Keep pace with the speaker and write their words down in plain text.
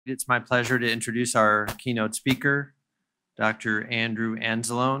It's my pleasure to introduce our keynote speaker, Dr. Andrew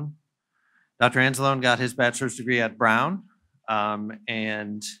Anzalone. Dr. Anzalone got his bachelor's degree at Brown,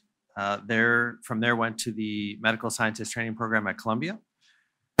 and from there went to the medical scientist training program at Columbia.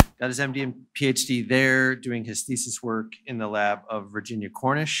 Got his MD and PhD there, doing his thesis work in the lab of Virginia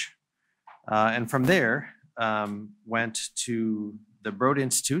Cornish. And from there, went to the Broad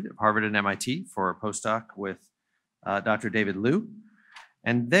Institute of Harvard and MIT for a postdoc with Dr. David Liu.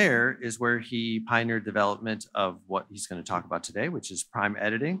 And there is where he pioneered development of what he's going to talk about today, which is prime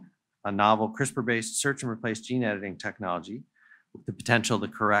editing, a novel CRISPR-based search and replace gene editing technology with the potential to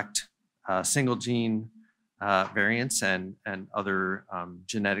correct single gene variants and other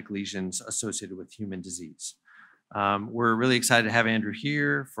genetic lesions associated with human disease. We're really excited to have Andrew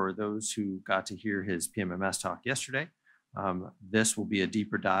here. For those who got to hear his PMMS talk yesterday, this will be a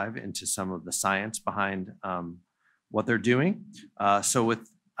deeper dive into some of the science behind what they're doing. So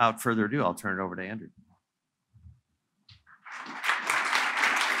without further ado, I'll turn it over to Andrew.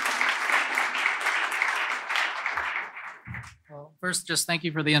 Well, first, just thank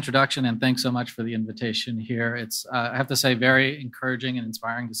you for the introduction and thanks so much for the invitation here. It's, I have to say, very encouraging and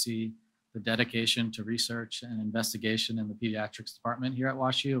inspiring to see the dedication to research and investigation in the pediatrics department here at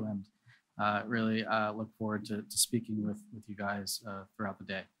WashU, and really look forward to speaking with you guys throughout the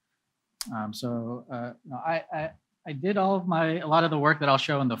day. I did a lot of the work that I'll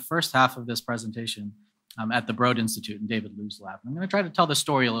show in the first half of this presentation at the Broad Institute in David Liu's lab. I'm going to try to tell the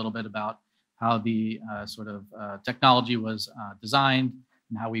story a little bit about how the technology was designed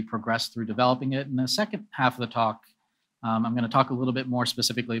and how we progressed through developing it. In the second half of the talk, I'm going to talk a little bit more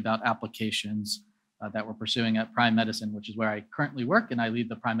specifically about applications that we're pursuing at Prime Medicine, which is where I currently work, and I lead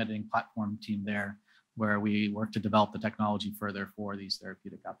the Prime Editing platform team there, where we work to develop the technology further for these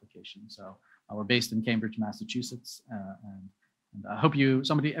therapeutic applications. So we're based in Cambridge, Massachusetts, and I hope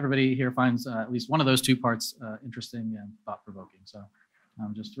everybody here finds at least one of those two parts interesting and thought-provoking. So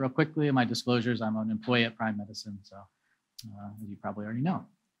just real quickly, in my disclosures, I'm an employee at Prime Medicine, so as you probably already know.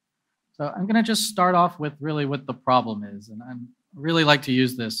 So I'm going to just start off with really what the problem is, and I really like to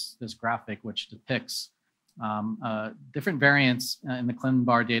use this graphic, which depicts different variants in the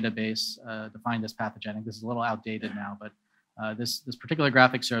ClinVar database defined as pathogenic. This is a little outdated now, but this particular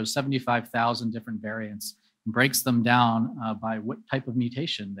graphic shows 75,000 different variants and breaks them down by what type of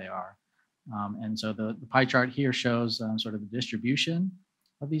mutation they are. And so the pie chart here shows sort of the distribution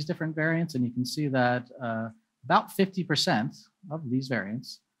of these different variants, and you can see that about 50% of these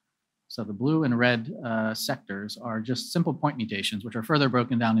variants, so the blue and red sectors, are just simple point mutations, which are further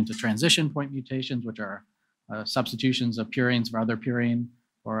broken down into transition point mutations, which are substitutions of purines for other purine,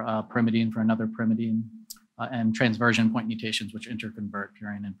 or pyrimidine for another pyrimidine, and transversion point mutations, which interconvert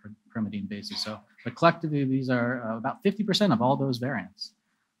purine and pyrimidine bases. So, but collectively, these are about 50% of all those variants.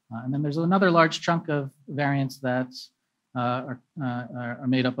 And then there's another large chunk of variants that are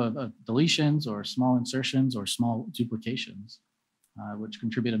made up of deletions or small insertions or small duplications, which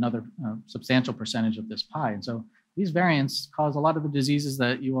contribute another substantial percentage of this pie. And so these variants cause a lot of the diseases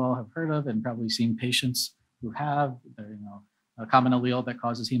that you all have heard of and probably seen patients who have. A common allele that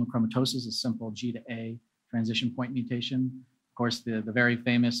causes hemochromatosis is simple G to A transition point mutation. Of course, the very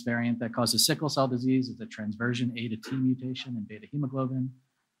famous variant that causes sickle cell disease is the transversion A to T mutation in beta hemoglobin.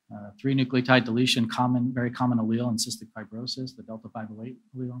 3 nucleotide deletion, very common allele in cystic fibrosis, the delta 508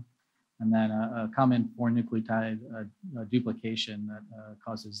 allele. And then a common 4 nucleotide duplication that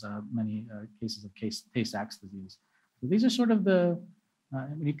causes many cases of Tay-Sachs disease. So these are sort of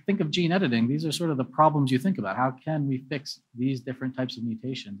when you think of gene editing, these are sort of the problems you think about. How can we fix these different types of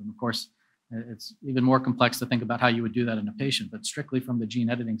mutations? And of course, it's even more complex to think about how you would do that in a patient, but strictly from the gene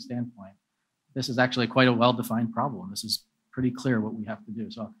editing standpoint, this is actually quite a well-defined problem. This is pretty clear what we have to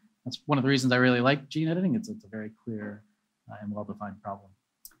do. So that's one of the reasons I really like gene editing. It's a very clear and well-defined problem.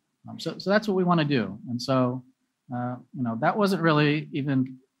 So that's what we want to do. And so, that wasn't really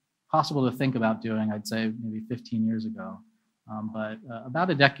even possible to think about doing, I'd say maybe 15 years ago. But about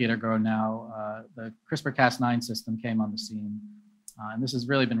a decade ago now, the CRISPR-Cas9 system came on the scene. And this has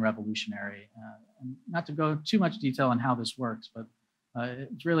really been revolutionary. And not to go too much detail on how this works, but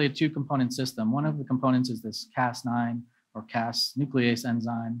it's really a 2-component system. One of the components is this Cas9 or Cas nuclease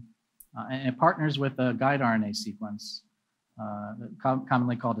enzyme, and it partners with a guide RNA sequence,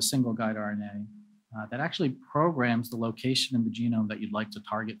 commonly called a single guide RNA, that actually programs the location in the genome that you'd like to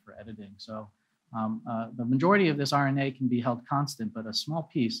target for editing. So the majority of this RNA can be held constant, but a small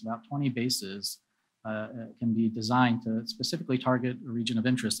piece, about 20 bases, can be designed to specifically target a region of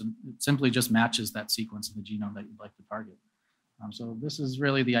interest, and it simply just matches that sequence in the genome that you'd like to target. So this is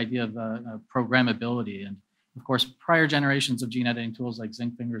really the idea of programmability, and Of course, prior generations of gene editing tools like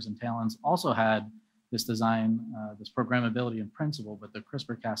zinc fingers and talons also had this design, this programmability in principle, but the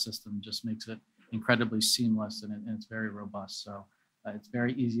CRISPR-Cas system just makes it incredibly seamless, and it's very robust. So it's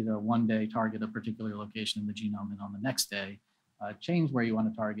very easy to one day target a particular location in the genome, and on the next day, change where you want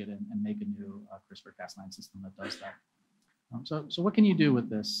to target and make a new CRISPR-Cas9 system that does that. So what can you do with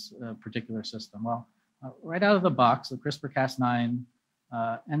this particular system? Well, right out of the box, the CRISPR-Cas9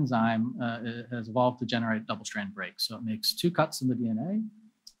 enzyme has evolved to generate double-strand breaks. So it makes 2 cuts in the DNA,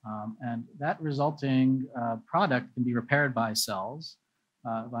 and that resulting product can be repaired by cells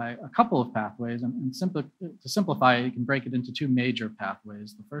by a couple of pathways. And to simplify it, you can break it into 2 major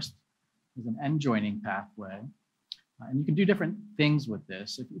pathways. The first is an end joining pathway. And you can do different things with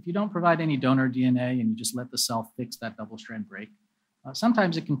this. If you don't provide any donor DNA and you just let the cell fix that double-strand break,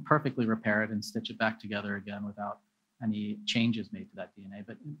 sometimes it can perfectly repair it and stitch it back together again without any changes made to that DNA.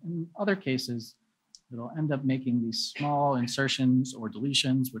 But in other cases, it'll end up making these small insertions or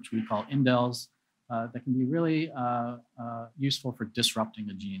deletions, which we call indels, that can be really useful for disrupting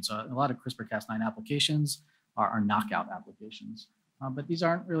a gene. So a lot of CRISPR-Cas9 applications are knockout applications. But these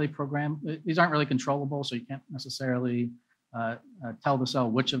aren't really controllable, so you can't necessarily tell the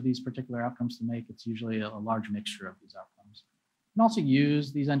cell which of these particular outcomes to make. It's usually a large mixture of these outcomes. You can also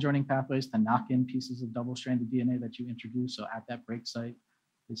use these end joining pathways to knock in pieces of double-stranded DNA that you introduce. So at that break site,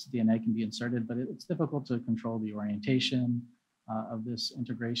 this DNA can be inserted, but it's difficult to control the orientation of this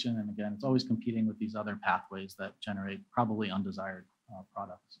integration. And again, it's always competing with these other pathways that generate probably undesired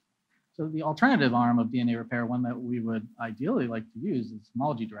products. So the alternative arm of DNA repair, one that we would ideally like to use, is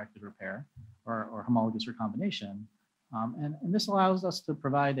homology-directed repair or homologous recombination. And this allows us to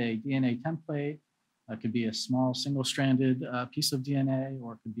provide a DNA template. It could be a small single-stranded piece of DNA,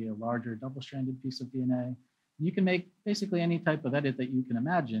 or it could be a larger double-stranded piece of DNA. You can make basically any type of edit that you can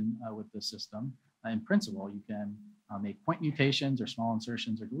imagine with this system. In principle, you can make point mutations or small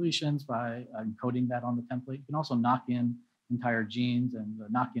insertions or deletions by encoding that on the template. You can also knock in entire genes, and the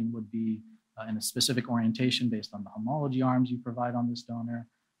knock-in would be in a specific orientation based on the homology arms you provide on this donor.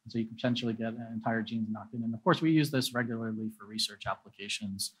 And so you can potentially get entire genes knocked in. And of course, we use this regularly for research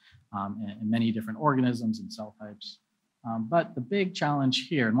applications in many different organisms and cell types. But the big challenge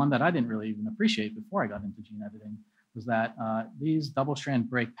here, and one that I didn't really even appreciate before I got into gene editing, was that these double-strand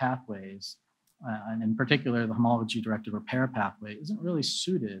break pathways, and in particular the homology-directed repair pathway, isn't really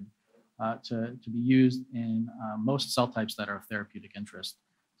suited to be used in most cell types that are of therapeutic interest.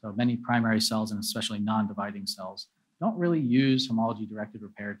 So many primary cells, and especially non-dividing cells, don't really use homology-directed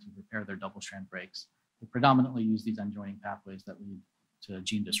repair to repair their double-strand breaks. They predominantly use these end joining pathways that lead to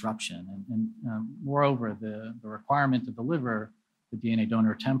gene disruption. And moreover, the requirement to deliver the DNA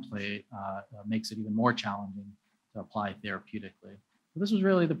donor template makes it even more challenging to apply therapeutically. So this was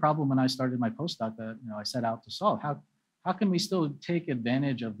really the problem when I started my postdoc that I set out to solve. How can we still take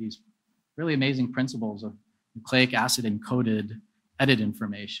advantage of these really amazing principles of nucleic acid encoded edit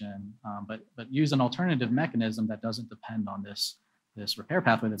information, but use an alternative mechanism that doesn't depend on this repair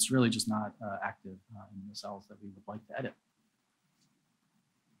pathway that's really just not active in the cells that we would like to edit.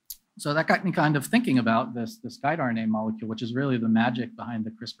 So that got me kind of thinking about this guide RNA molecule, which is really the magic behind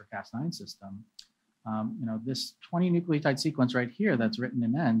the CRISPR-Cas9 system. This 20 nucleotide sequence right here that's written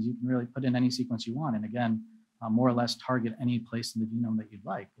in ENDS, you can really put in any sequence you want, and again, more or less target any place in the genome that you'd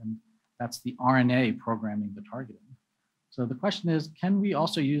like. And that's the RNA programming the targeting. So the question is, can we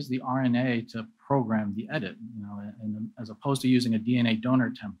also use the RNA to program the edit? And as opposed to using a DNA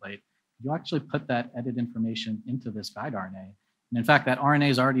donor template, you actually put that edit information into this guide RNA. And in fact, that RNA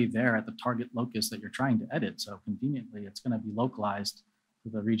is already there at the target locus that you're trying to edit. So conveniently, it's going to be localized to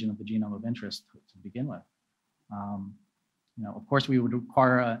the region of the genome of interest to begin with. Of course, we would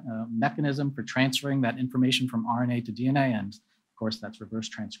require a mechanism for transferring that information from RNA to DNA, and of course, that's reverse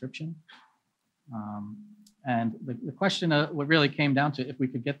transcription. And the question what really came down to if we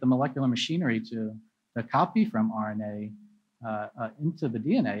could get the molecular machinery to copy from RNA into the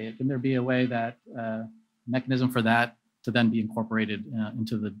DNA, can there be a way that mechanism for that to then be incorporated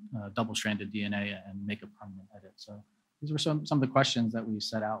into the double-stranded DNA and make a permanent edit? So these were some of the questions that we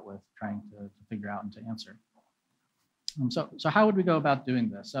set out with trying to figure out and to answer. So how would we go about doing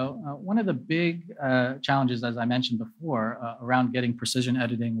this? So one of the big challenges, as I mentioned before, around getting precision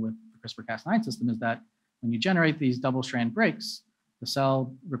editing with the CRISPR-Cas9 system is that when you generate these double-strand breaks, the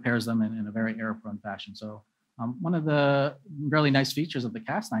cell repairs them in a very error-prone fashion. So one of the really nice features of the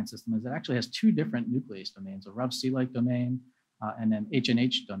Cas9 system is it actually has 2 different nuclease domains, a RUV-C-like domain and an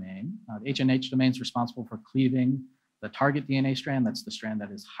HNH domain. The HNH domain is responsible for cleaving the target DNA strand. That's the strand that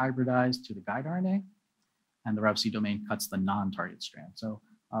is hybridized to the guide RNA. And the RUV-C domain cuts the non-target strand. So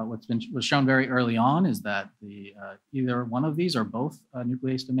was shown very early on is that either one of these or both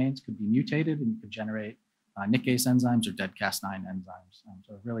nuclease domains could be mutated, and you could generate nickase enzymes or dead Cas9 enzymes.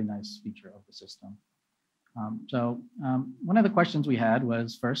 So a really nice feature of the system. One of the questions we had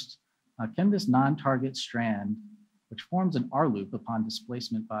was first, can this non-target strand, which forms an R loop upon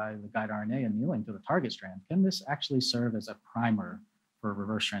displacement by the guide RNA annealing to the target strand, can this actually serve as a primer for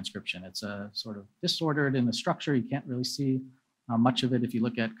reverse transcription? It's a sort of disordered in the structure. You can't really see much of it if you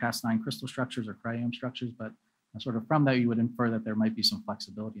look at Cas9 crystal structures or cryome structures, but sort of from that, you would infer that there might be some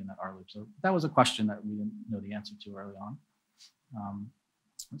flexibility in that R loop. So that was a question that we didn't know the answer to early on.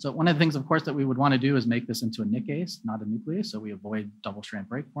 So one of the things, of course, that we would want to do is make this into a nickase, not a nuclease, so we avoid double-strand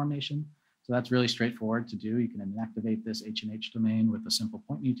break formation. So that's really straightforward to do. You can inactivate this H and H domain with a simple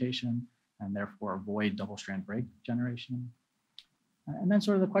point mutation and therefore avoid double-strand break generation. And then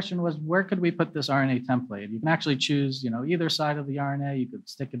sort of the question was, where could we put this RNA template? You can actually choose, either side of the RNA. You could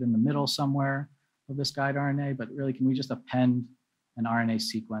stick it in the middle somewhere of this guide RNA, but really, can we just append an RNA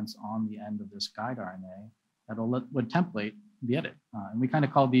sequence on the end of this guide RNA that would template the edit? And we kind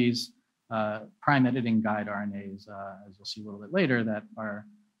of call these prime editing guide RNAs, as you'll see a little bit later, that are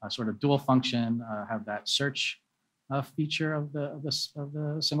sort of dual function, have that search feature of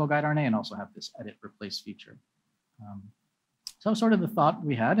the single guide RNA, and also have this edit replace feature. So sort of the thought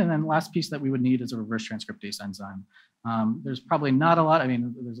we had. And then the last piece that we would need is a reverse transcriptase enzyme. There's probably not a lot,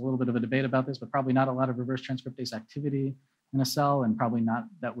 there's a little bit of a debate about this, but probably not a lot of reverse transcriptase activity in a cell, and probably not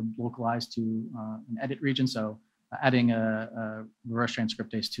that would localize to an edit region. So adding a reverse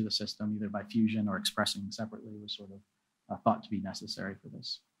transcriptase to the system, either by fusion or expressing separately, was sort of thought to be necessary for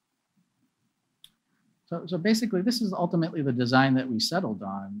this. So basically, this is ultimately the design that we settled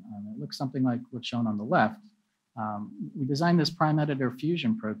on. It looks something like what's shown on the left. We designed this prime editor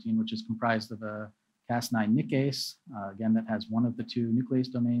fusion protein, which is comprised of a Cas9 nickase, again, that has one of the two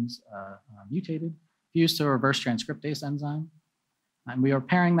nuclease domains mutated, fused to a reverse transcriptase enzyme. And we are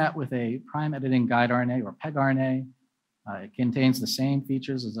pairing that with a prime editing guide RNA or PEG RNA. It contains the same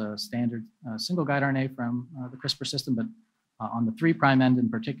features as a standard single guide RNA from the CRISPR system, but on the 3' end in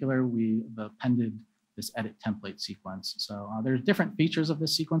particular, we appended this edit template sequence. So there's different features of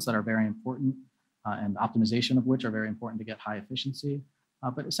this sequence that are very important, and optimization of which are very important to get high efficiency.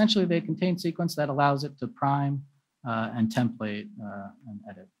 But essentially, they contain sequence that allows it to prime and template and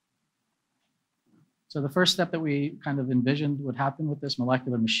edit. So the first step that we kind of envisioned would happen with this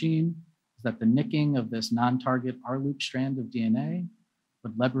molecular machine is that the nicking of this non-target R loop strand of DNA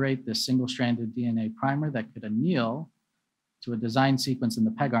would liberate this single-stranded DNA primer that could anneal to a design sequence in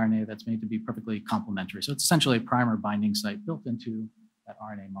the PEG RNA that's made to be perfectly complementary. So it's essentially a primer binding site built into that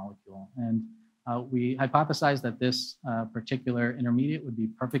RNA molecule. And we hypothesized that this particular intermediate would be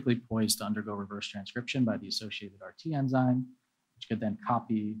perfectly poised to undergo reverse transcription by the associated RT enzyme, which could then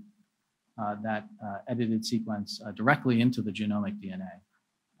copy that edited sequence directly into the genomic DNA.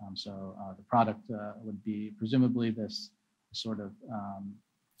 So the product would be presumably this sort of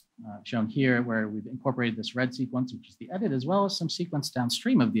shown here, where we've incorporated this red sequence, which is the edit, as well as some sequence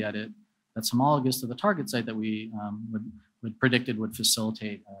downstream of the edit that's homologous to the target site that we predicted would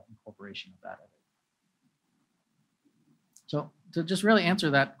facilitate incorporation of that edit. So to just really answer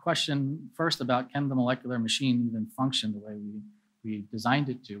that question first about can the molecular machine even function the way we designed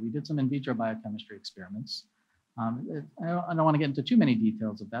it to, we did some in vitro biochemistry experiments. I don't want to get into too many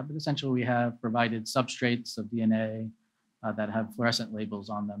details of that, but essentially we have provided substrates of DNA that have fluorescent labels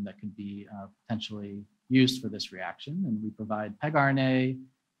on them that could be potentially used for this reaction. And we provide PEG RNA,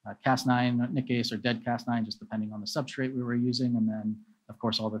 Cas9 nickase, or dead Cas9, just depending on the substrate we were using. And then, of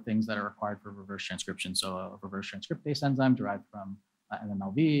course, all the things that are required for reverse transcription. So a reverse transcriptase enzyme derived from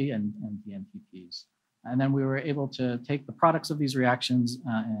MMLV and DNTPs. And then we were able to take the products of these reactions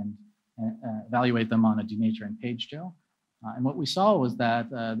and evaluate them on a denaturing page gel. And what we saw was that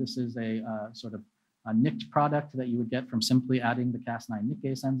this is a sort of a nicked product that you would get from simply adding the Cas9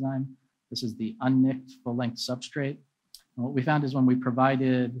 nickase enzyme. This is the unnicked full-length substrate. And what we found is when we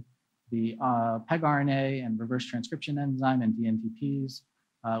provided the PEG RNA and reverse transcription enzyme and DNTPs,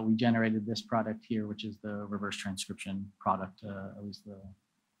 we generated this product here, which is the reverse transcription product, at least the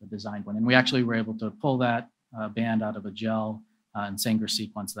designed one. And we actually were able to pull that band out of a gel and Sanger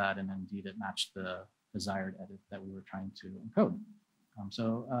sequence that, and indeed it matched the desired edit that we were trying to encode.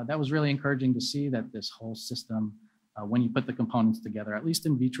 So that was really encouraging to see that this whole system, when you put the components together, at least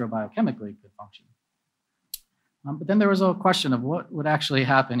in vitro biochemically, could function. But then there was a question of what would actually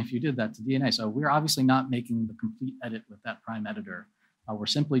happen if you did that to DNA. So we're obviously not making the complete edit with that prime editor. We're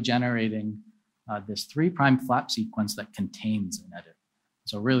simply generating this 3' flap sequence that contains an edit.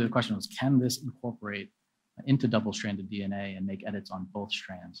 So really the question was, can this incorporate into double-stranded DNA and make edits on both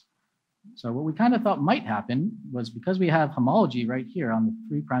strands. So what we kind of thought might happen was, because we have homology right here on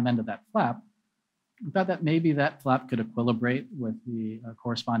the 3' end of that flap, we thought that maybe that flap could equilibrate with the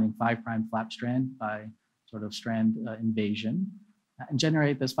corresponding 5' flap strand by sort of strand invasion, and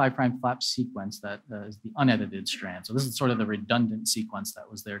generate this 5' flap sequence that is the unedited strand. So this is sort of the redundant sequence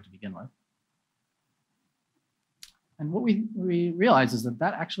that was there to begin with. And what we realized is that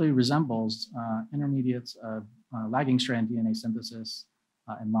that actually resembles intermediates of lagging strand DNA synthesis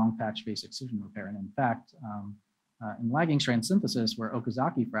and long patch base excision repair. And in fact, in lagging strand synthesis, where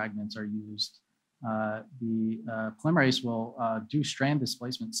Okazaki fragments are used, the polymerase will do strand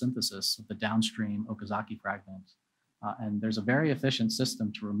displacement synthesis of the downstream Okazaki fragment. And there's a very efficient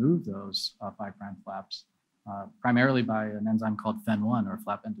system to remove those 5' flaps, primarily by an enzyme called FEN1, or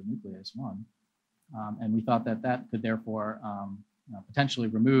flap endonuclease 1. And we thought that that could therefore potentially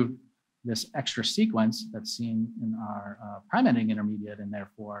remove this extra sequence that's seen in our prime editing intermediate, and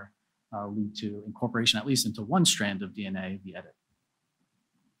therefore lead to incorporation at least into one strand of DNA via edit.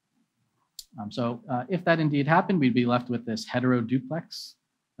 So if that indeed happened, we'd be left with this heteroduplex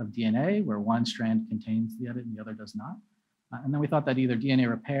of DNA where one strand contains the edit and the other does not. And then we thought that either DNA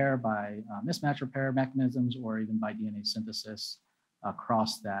repair by mismatch repair mechanisms or even by DNA synthesis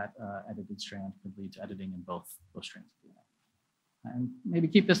across that edited strand could lead to editing in both those strands of DNA. And maybe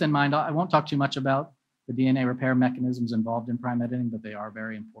keep this in mind. I won't talk too much about the DNA repair mechanisms involved in prime editing, but they are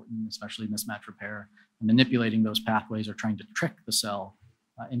very important, especially mismatch repair, and manipulating those pathways or trying to trick the cell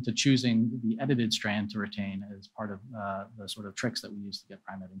into choosing the edited strand to retain as part of the sort of tricks that we use to get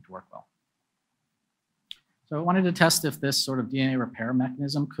prime editing to work well. So I wanted to test if this sort of DNA repair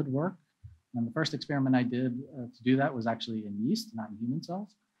mechanism could work. And the first experiment I did to do that was actually in yeast, not in human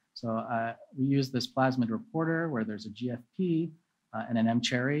cells. So we used this plasmid reporter where there's a GFP and an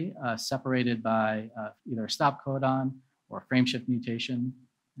mCherry separated by either a stop codon or a frameshift mutation.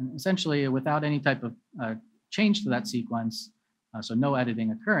 And essentially, without any type of change to that sequence, so no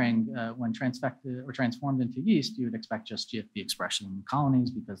editing occurring, when transfected or transformed into yeast, you would expect just GFP expression in colonies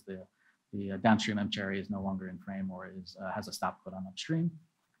because the downstream mCherry is no longer in frame or has a stop codon upstream.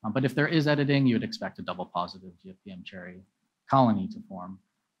 But if there is editing, you would expect a double positive GFP mCherry colony to form.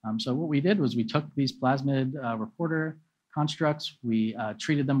 So what we did was we took these plasmid reporter constructs, we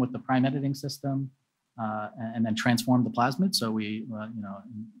treated them with the prime editing system, and then transformed the plasmid. So we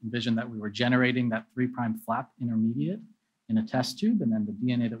envisioned that we were generating that 3' flap intermediate in a test tube, and then the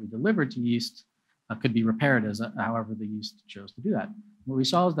DNA that we delivered to yeast could be repaired as however the yeast chose to do that. What we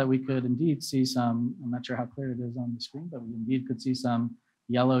saw is that we could indeed see some, I'm not sure how clear it is on the screen, but we indeed could see some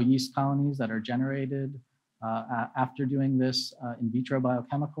yellow yeast colonies that are generated after doing this in vitro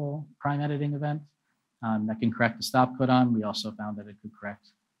biochemical prime editing event that can correct the stop codon. We also found that it could correct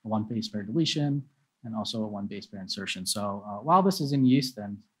a 1 base pair deletion and also a 1 base pair insertion. So while this is in yeast,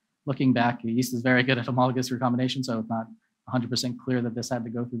 and looking back, yeast is very good at homologous recombination, so it's not 100% clear that this had to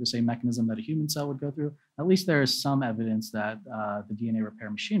go through the same mechanism that a human cell would go through. At least there is some evidence that the DNA repair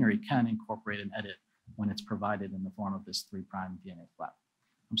machinery can incorporate an edit when it's provided in the form of this 3' DNA flap.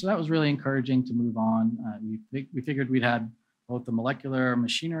 So that was really encouraging to move on. We figured we'd had both the molecular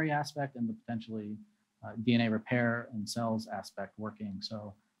machinery aspect and the potentially DNA repair and cells aspect working.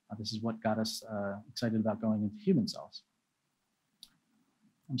 So this is what got us excited about going into human cells.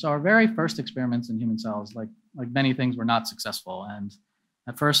 And so our very first experiments in human cells, like many things, were not successful. And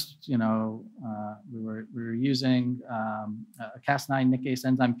at first, we were using a Cas9 nickase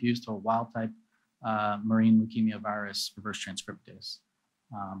enzyme fused to a wild type marine leukemia virus reverse transcriptase,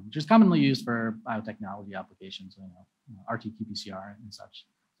 which is commonly used for biotechnology applications, RT-qPCR and such.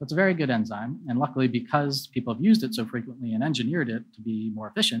 So it's a very good enzyme. And luckily, because people have used it so frequently and engineered it to be more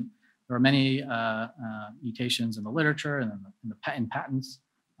efficient, there are many mutations in the literature and in patents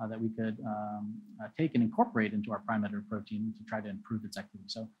that we could take and incorporate into our prime editor protein to try to improve its activity.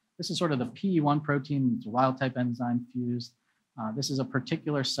 So this is sort of the PE1 protein. It's a wild type enzyme fused. This is a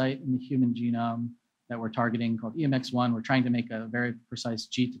particular site in the human genome that we're targeting called EMX1. We're trying to make a very precise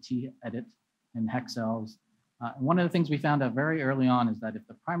G to T edit in hex cells. And one of the things we found out very early on is that if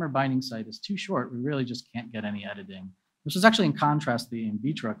the primer binding site is too short, we really just can't get any editing. This was actually in contrast to the in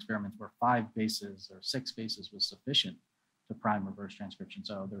vitro experiments where 5 bases or 6 bases was sufficient to prime reverse transcription.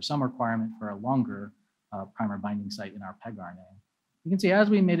 So there's some requirement for a longer primer binding site in our pegRNA. You can see as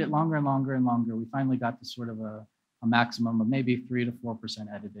we made it longer and longer and longer, we finally got to sort of a maximum of maybe 3 to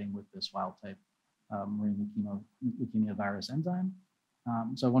 4% editing with this wild type marine leukemia virus enzyme.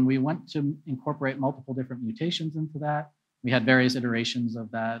 So when we went to incorporate multiple different mutations into that, we had various iterations of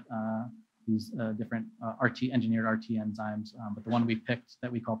that, these different engineered RT enzymes, but the one we picked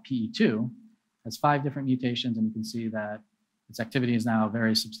that we call PE2 has 5 different mutations, and you can see that its activity is now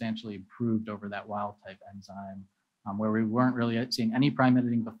very substantially improved over that wild type enzyme, where we weren't really seeing any prime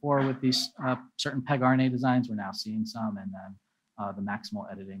editing before with these certain PEG RNA designs. We're now seeing some, and then the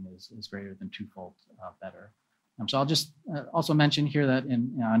maximal editing is greater than 2-fold better. So I'll just also mention here that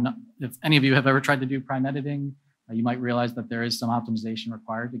if any of you have ever tried to do prime editing, you might realize that there is some optimization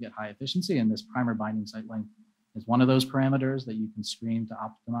required to get high efficiency, and this primer binding site length is one of those parameters that you can screen to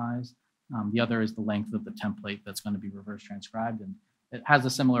optimize. The other is the length of the template that's going to be reverse transcribed, and it has a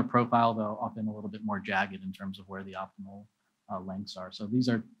similar profile, though often a little bit more jagged in terms of where the optimal lengths are. So these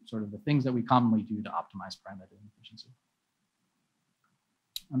are sort of the things that we commonly do to optimize prime editing efficiency.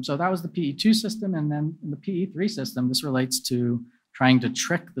 So that was the PE2 system, and then in the PE3 system, this relates to trying to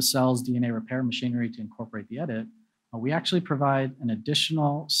trick the cell's DNA repair machinery to incorporate the edit. We actually provide an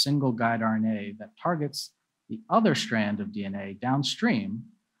additional single guide RNA that targets the other strand of DNA downstream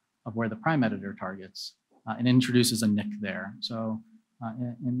of where the prime editor targets, and introduces a nick there. So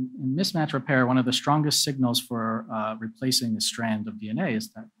in mismatch repair, one of the strongest signals for replacing a strand of DNA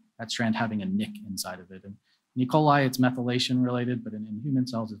is that strand having a nick inside of it. And in E. coli, it's methylation related, but in human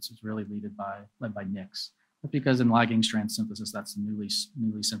cells, it's really led by nicks. That's because in lagging strand synthesis, that's the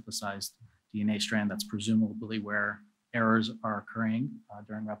newly synthesized DNA strand that's presumably where errors are occurring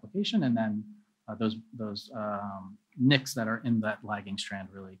during replication, and then those nicks that are in that lagging strand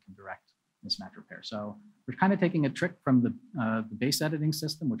really can direct mismatch repair. So we're kind of taking a trick from the base editing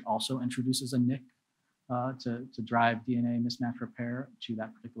system, which also introduces a nick to drive DNA mismatch repair to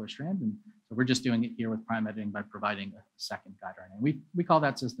that particular strand. And so we're just doing it here with prime editing by providing a second guide RNA. We call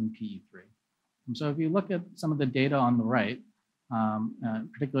that system PE3. And so if you look at some of the data on the right,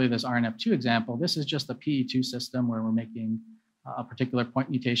 particularly this RNF2 example, this is just a PE2 system where we're making a particular point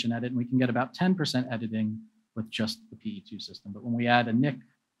mutation edit, and we can get about 10% editing with just the PE2 system. But when we add a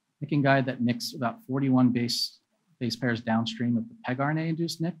nicking guide that nicks about 41 base pairs downstream of the PEG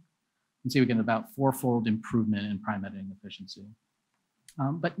RNA-induced nick, you can see we get about 4-fold improvement in prime editing efficiency.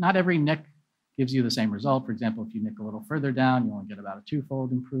 But not every nick gives you the same result. For example, if you nick a little further down, you only get about a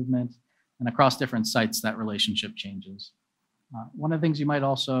 2-fold improvement. And across different sites, that relationship changes. One of the things you might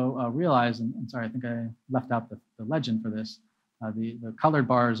also realize, and sorry, I think I left out the legend for this, the colored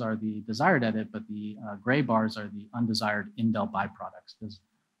bars are the desired edit, but the gray bars are the undesired indel byproducts. Because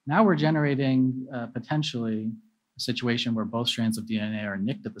now we're generating potentially a situation where both strands of DNA are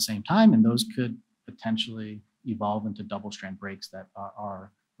nicked at the same time, and those could potentially evolve into double-strand breaks that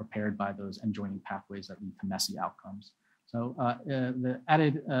are repaired by those end joining pathways that lead to messy outcomes. So the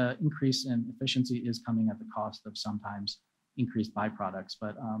added increase in efficiency is coming at the cost of sometimes increased byproducts.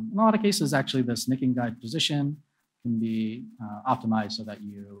 But in a lot of cases, actually, this nicking guide position can be optimized so that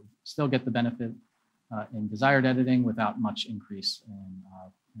you still get the benefit in desired editing without much increase in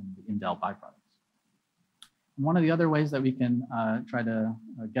the indel byproducts. And one of the other ways that we can try to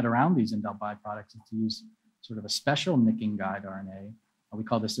get around these indel byproducts is to use sort of a special nicking guide RNA. We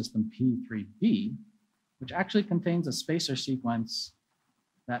call the system P3B, which actually contains a spacer sequence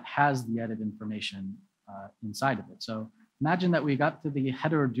that has the edit information inside of it. So imagine that we got to the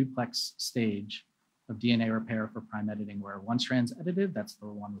heteroduplex stage of DNA repair for prime editing, where one strand's edited, that's the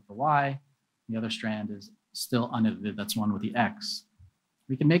one with the Y, the other strand is still unedited, that's one with the X.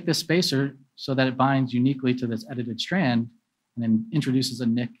 We can make this spacer so that it binds uniquely to this edited strand and then introduces a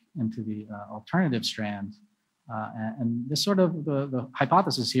nick into the alternative strand. And this sort of, the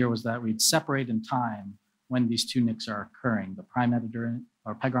hypothesis here was that we'd separate in time when these two nicks are occurring, the prime editor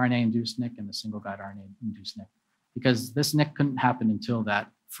or PEG RNA-induced nick and the single guide RNA-induced nick, because this nick couldn't happen until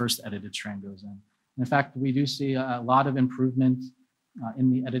that first edited strand goes in. In fact, we do see a lot of improvement in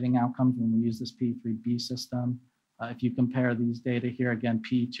the editing outcomes when we use this P3B system. If you compare these data here, again,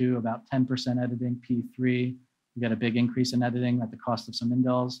 P2, about 10% editing, P3, we get a big increase in editing at the cost of some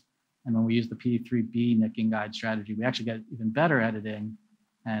indels. And when we use the P3B nicking guide strategy, we actually get even better editing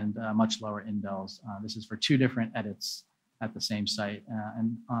and much lower indels. This is for 2 different edits at the same site.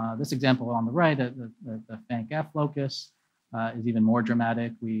 And this example on the right, the FANC-F locus, is even more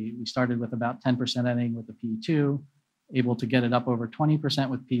dramatic. We started with about 10% editing with the P2, able to get it up over 20%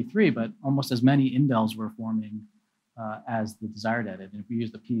 with P3, but almost as many indels were forming as the desired edit. And if we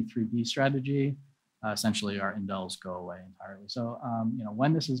use the P3B strategy, essentially our indels go away entirely. So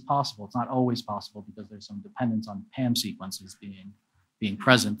when this is possible, it's not always possible because there's some dependence on PAM sequences being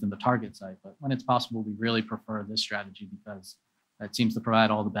present in the target site. But when it's possible, we really prefer this strategy because it seems to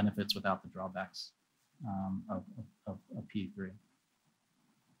provide all the benefits without the drawbacks of P3.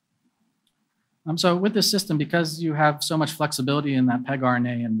 So with this system, because you have so much flexibility in that PEG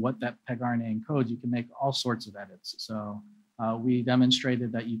RNA and what that PEG RNA encodes, you can make all sorts of edits. So we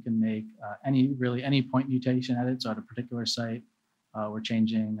demonstrated that you can make any point mutation edits at a particular site. We're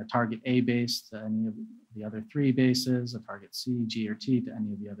changing a target A base to any of the other 3 bases, a target C, G, or T to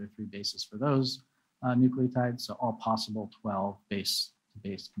any of the other 3 bases for those nucleotides. So all possible 12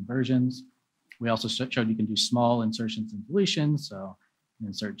 base-to-base conversions. We also showed you can do small insertions and deletions. So you can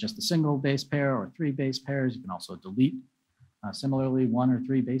insert just a single base pair or 3 base pairs. You can also delete similarly 1 or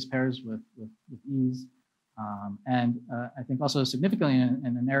 3 base pairs with ease. I think also significantly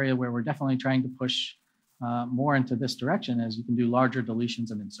in an area where we're definitely trying to push more into this direction is you can do larger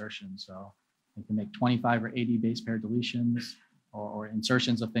deletions and insertions. So you can make 25 or 80 base pair deletions or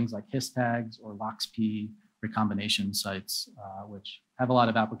insertions of things like his tags or LOXP recombination sites, which have a lot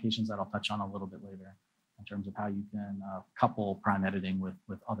of applications that I'll touch on a little bit later in terms of how you can couple prime editing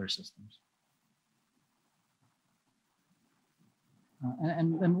with other systems.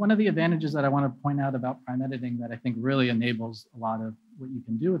 And one of the advantages that I want to point out about prime editing that I think really enables a lot of what you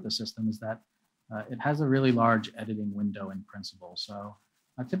can do with the system is that it has a really large editing window in principle. So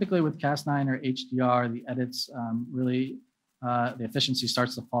typically with Cas9 or HDR, the edits the efficiency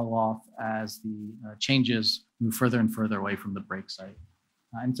starts to fall off as the changes move further and further away from the break site.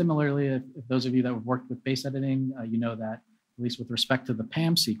 And similarly, if those of you that have worked with base editing, you know that at least with respect to the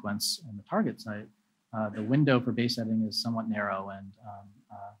PAM sequence and the target site, the window for base editing is somewhat narrow and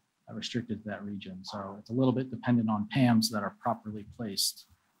restricted to that region. So it's a little bit dependent on PAMs that are properly placed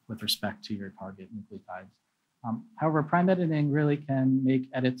with respect to your target nucleotides. However, prime editing really can make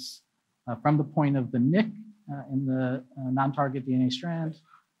edits from the point of the nick in the non-target DNA strand,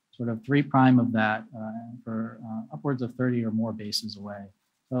 sort of 3' of that for upwards of 30 or more bases away.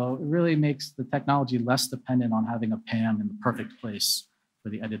 So it really makes the technology less dependent on having a PAM in the perfect place for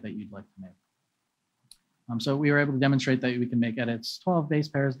the edit that you'd like to make. So we were able to demonstrate that we can make edits 12 base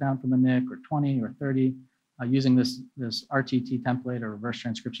pairs down from the nick or 20 or 30 using this RTT template or reverse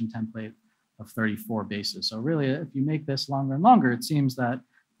transcription template of 34 bases. So really, if you make this longer and longer, it seems that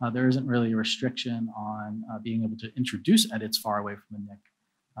there isn't really a restriction on being able to introduce edits far away from the nick.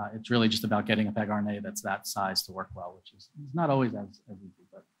 It's really just about getting a pegRNA that's that size to work well, which is not always as easy,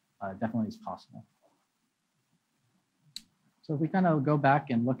 but definitely is possible. So if we kind of go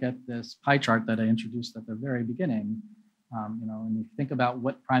back and look at this pie chart that I introduced at the very beginning, and you think about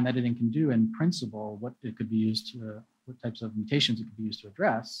what prime editing can do in principle, what it could be used to, what types of mutations it could be used to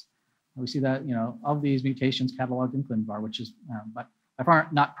address, we see that, of these mutations cataloged in ClinVar, which is by far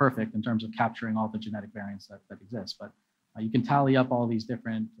not perfect in terms of capturing all the genetic variants that exist, but you can tally up all these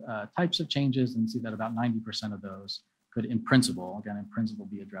different types of changes and see that about 90% of those could, in principle,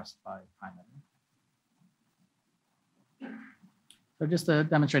 be addressed by prime editing. So just to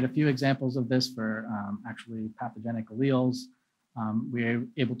demonstrate a few examples of this for actually pathogenic alleles, we're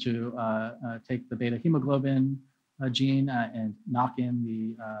able to take the beta hemoglobin gene and knock in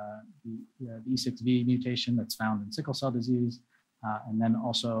the E6V mutation that's found in sickle cell disease. And then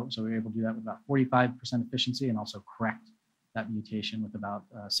also, so we're able to do that with about 45% efficiency and also correct that mutation with about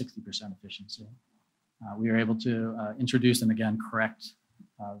 60% efficiency. We were able to introduce and again correct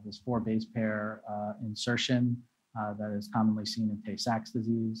this 4 base pair insertion that is commonly seen in Tay-Sachs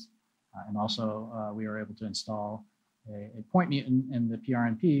disease. And also we were able to install a point mutant in the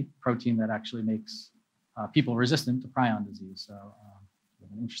PRNP protein that actually makes people resistant to prion disease. So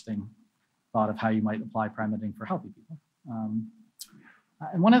an interesting thought of how you might apply prime editing for healthy people.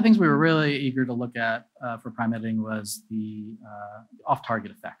 And one of the things we were really eager to look at for prime editing was the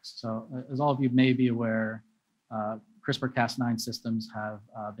off-target effects. So as all of you may be aware, CRISPR-Cas9 systems have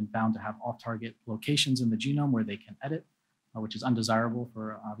been found to have off-target locations in the genome where they can edit, which is undesirable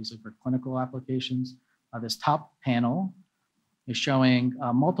obviously for clinical applications. This top panel is showing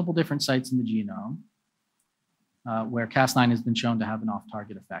multiple different sites in the genome where Cas9 has been shown to have an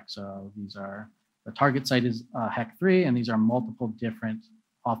off-target effect. So these are, the target site is HEC3, and these are multiple different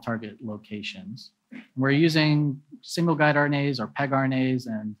off-target locations. We're using single guide RNAs or pegRNAs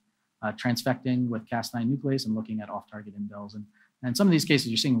and transfecting with Cas9 nuclease and looking at off-target indels. And in some of these cases,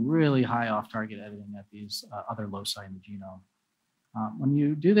 you're seeing really high off-target editing at these other loci in the genome. When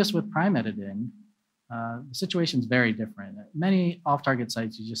you do this with prime editing, the situation is very different. At many off-target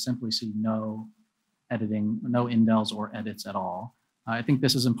sites, you just simply see no editing, no indels or edits at all. I think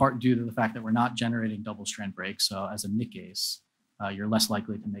this is in part due to the fact that we're not generating double-strand breaks. So as a nickase, you're less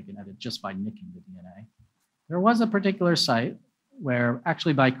likely to make an edit just by nicking the DNA. There was a particular site where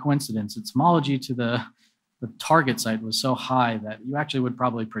actually by coincidence, its homology to the target site was so high that you actually would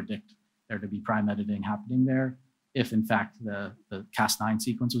probably predict there to be prime editing happening there if in fact the Cas9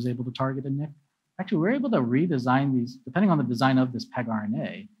 sequence was able to target a nick. Actually, we're able to redesign these, depending on the design of this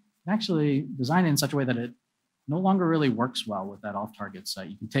pegRNA, and actually design it in such a way that it no longer really works well with that off-target site.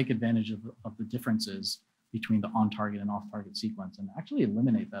 You can take advantage of the differences between the on-target and off-target sequence and actually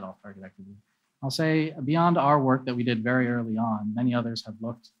eliminate that off-target activity. I'll say beyond our work that we did very early on, many others have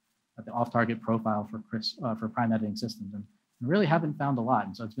looked at the off-target profile for prime editing systems and really haven't found a lot.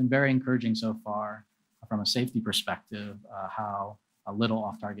 And so it's been very encouraging so far from a safety perspective, how little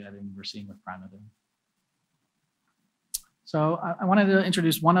off-target editing we're seeing with prime editing. So I wanted to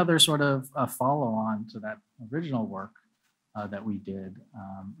introduce one other sort of follow-on to that original work that we did,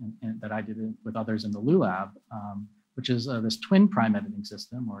 and that I did with others in the Lou Lab, which is this twin prime editing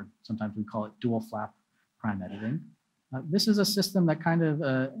system, or sometimes we call it dual flap prime editing. This is a system that kind of,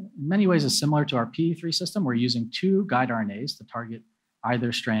 in many ways, is similar to our PE3 system. We're using 2 guide RNAs to target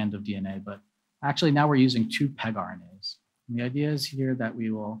either strand of DNA, but actually now we're using 2 PEG RNAs. And the idea is here that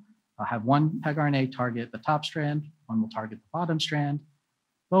we will have one PEG RNA target the top strand, one will target the bottom strand.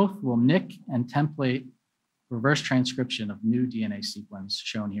 Both will nick and template reverse transcription of new DNA sequence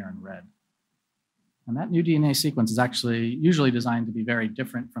shown here in red. And that new DNA sequence is actually usually designed to be very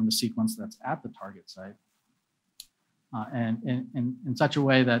different from the sequence that's at the target site. And in such a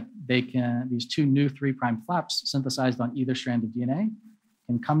way that these 2 new 3' flaps synthesized on either strand of DNA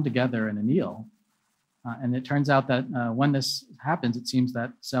can come together in anneal. And it turns out that when this happens, it seems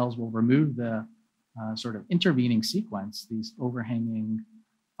that cells will remove the sort of intervening sequence, these overhanging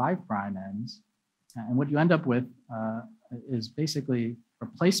 5' ends. And what you end up with is basically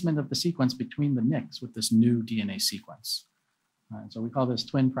replacement of the sequence between the nicks with this new DNA sequence. And so we call this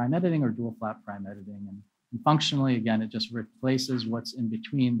twin prime editing or dual flap prime editing. And functionally, again, it just replaces what's in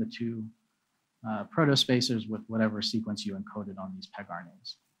between the 2 protospacers with whatever sequence you encoded on these PEG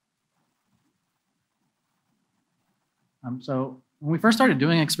RNAs. So when we first started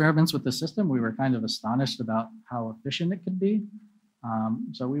doing experiments with the system, we were kind of astonished about how efficient it could be.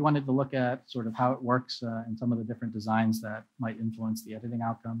 So we wanted to look at sort of how it works and some of the different designs that might influence the editing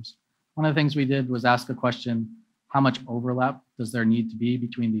outcomes. One of the things we did was ask a question: how much overlap does there need to be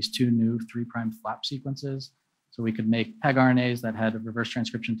between these 2 new 3' flap sequences? So we could make PEG RNAs that had reverse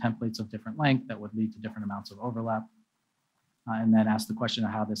transcription templates of different length that would lead to different amounts of overlap. And then ask the question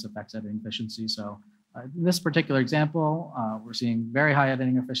of how this affects editing efficiency. So in this particular example, we're seeing very high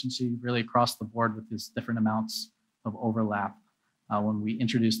editing efficiency really across the board with these different amounts of overlap when we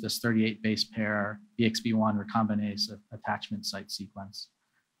introduce this 38 base pair BXB1 recombinase attachment site sequence.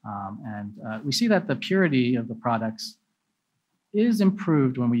 We see that the purity of the products is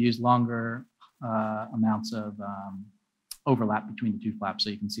improved when we use longer amounts of overlap between the 2 flaps. So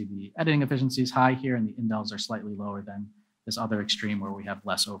you can see the editing efficiency is high here and the indels are slightly lower than this other extreme where we have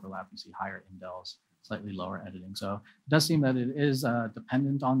less overlap. You see higher indels, slightly lower editing. So it does seem that it is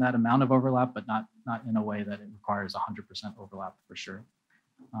dependent on that amount of overlap, but not in a way that it requires 100% overlap for sure.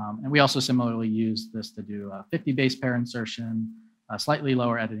 And we also similarly use this to do a 50 base pair insertion, slightly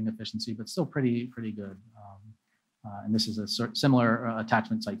lower editing efficiency, but still pretty good. And this is a similar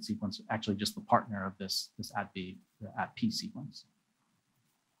attachment site sequence, actually just the partner of this ATB, the ATP sequence.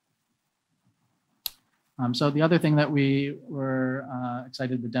 So the other thing that we were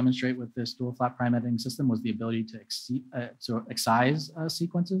excited to demonstrate with this dual flap prime editing system was the ability to excise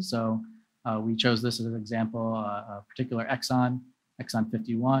sequences. So we chose this as an example, a particular exon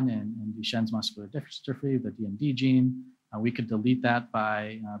 51 in Duchenne's muscular dystrophy, the DMD gene. We could delete that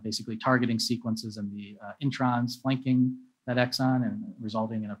by basically targeting sequences in the introns flanking that exon and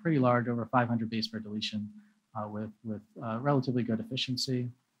resulting in a pretty large, over 500 base pair deletion with relatively good efficiency.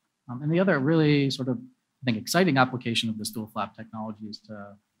 And the other really sort of, I think, exciting application of this dual flap technology is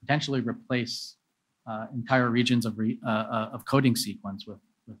to potentially replace entire regions of coding sequence with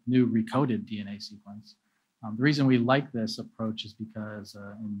new recoded DNA sequence. The reason we like this approach is because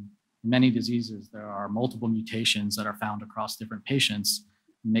in many diseases, there are multiple mutations that are found across different patients.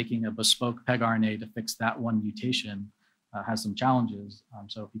 Making a bespoke PEG RNA to fix that one mutation has some challenges.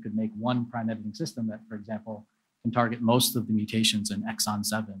 So if you could make one prime editing system that, for example, can target most of the mutations in exon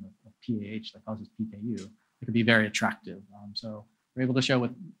 7 of PAH that causes PKU, it could be very attractive. So we're able to show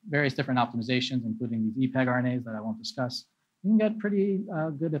with various different optimizations, including these ePEG RNAs that I won't discuss, you can get pretty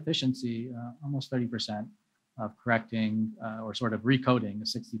good efficiency, almost 30%. Of correcting or sort of recoding a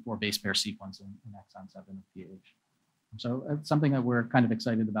 64 base pair sequence in exon 7 of PAH. So it's something that we're kind of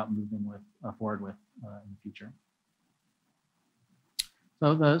excited about moving forward with in the future.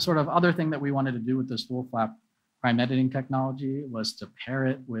 So the sort of other thing that we wanted to do with this dual flap prime editing technology was to pair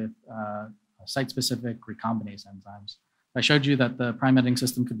it with site-specific recombinase enzymes. I showed you that the prime editing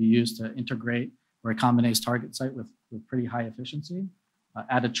system could be used to integrate a recombinase target site with pretty high efficiency.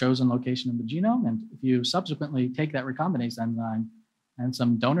 At a chosen location in the genome. And if you subsequently take that recombinase enzyme and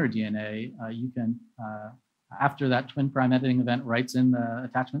some donor DNA, you can After that twin prime editing event writes in the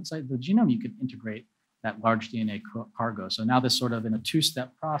attachment site, the genome, you can integrate that large DNA cargo. So now this sort of in a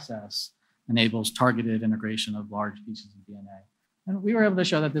two-step process enables targeted integration of large pieces of DNA. And we were able to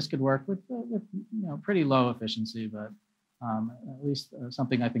show that this could work with pretty low efficiency, but at least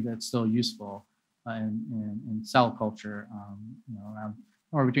something I think that's still useful in cell culture, around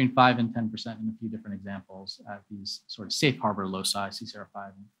or between 5 and 10% in a few different examples at these sort of safe harbor loci,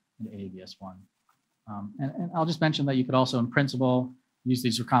 CCR5 and AAVS1. And I'll just mention that you could also, in principle, use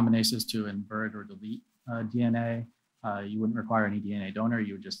these recombinases to invert or delete DNA. You wouldn't require any DNA donor.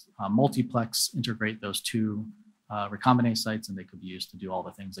 You would just multiplex integrate those two recombinase sites, and they could be used to do all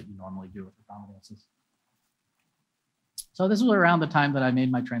the things that you normally do with recombinases. So this was around the time that I made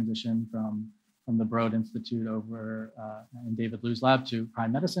my transition from the Broad Institute over in David Liu's lab to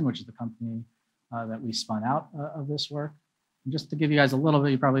Prime Medicine, which is the company that we spun out of this work. And just to give you guys a little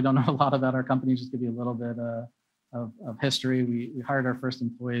bit, you probably don't know a lot about our company, just give you a little bit of history. We hired our first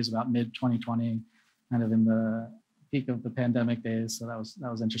employees about mid-2020, kind of in the peak of the pandemic days. So that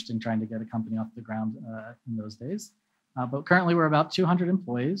was interesting trying to get a company off the ground in those days. But currently we're about 200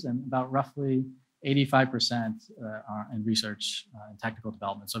 employees and about roughly 85% are in research and technical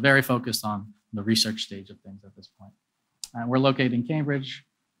development. So very focused on the research stage of things at this point. And we're located in Cambridge,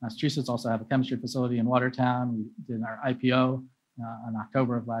 Massachusetts, also have a chemistry facility in Watertown. We did our IPO in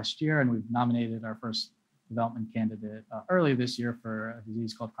October of last year, and we've nominated our first development candidate early this year for a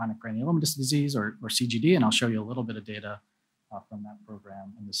disease called chronic granulomatous disease, or CGD, and I'll show you a little bit of data from that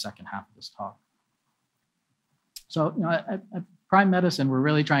program in the second half of this talk. So, at Prime Medicine, we're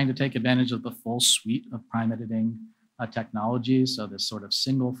really trying to take advantage of the full suite of prime editing technologies. So this sort of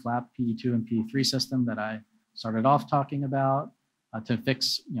single flap PE2 and PE3 system that I started off talking about to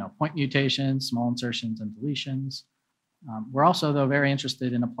fix point mutations, small insertions, and deletions. We're also, though, very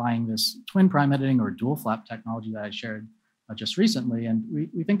interested in applying this twin prime editing or dual flap technology that I shared just recently, and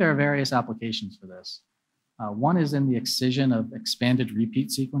we think there are various applications for this. One is in the excision of expanded repeat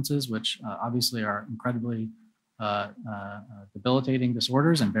sequences, which obviously are incredibly debilitating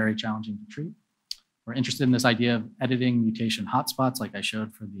disorders and very challenging to treat. We're interested in this idea of editing mutation hotspots, like I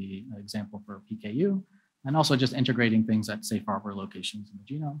showed for the example for PKU, and also just integrating things at safe harbor locations in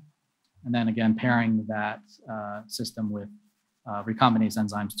the genome. And then again, pairing that system with recombinase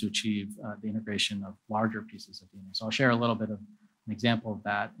enzymes to achieve the integration of larger pieces of DNA. So I'll share a little bit of an example of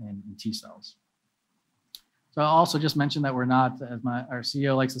that in T cells. So I'll also just mention that we're not, as our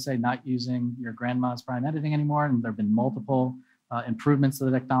CEO likes to say, not using your grandma's prime editing anymore. And there have been multiple improvements to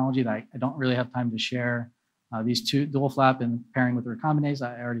the technology that I don't really have time to share. These two dual flap and pairing with recombinase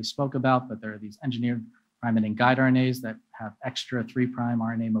I already spoke about, but there are these engineered prime editing guide RNAs that have extra 3'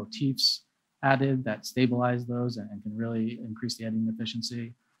 RNA motifs added that stabilize those and can really increase the editing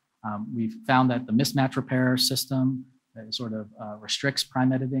efficiency. We've found that the mismatch repair system sort of restricts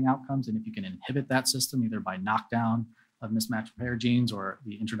prime editing outcomes. And if you can inhibit that system, either by knockdown of mismatch repair genes or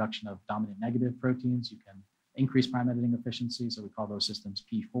the introduction of dominant negative proteins, you can increase prime editing efficiency. So we call those systems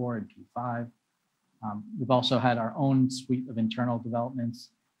P4 and P5. We've also had our own suite of internal developments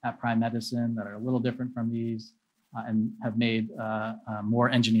at Prime Medicine that are a little different from these and have made more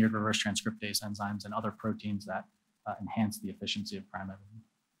engineered reverse transcriptase enzymes and other proteins that enhance the efficiency of prime editing.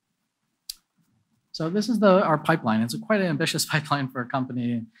 So this is our pipeline. It's quite an ambitious pipeline for a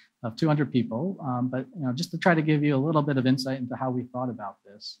company of 200 people, but just to try to give you a little bit of insight into how we thought about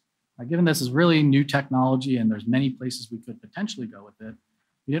this. Given this is really new technology and there's many places we could potentially go with it,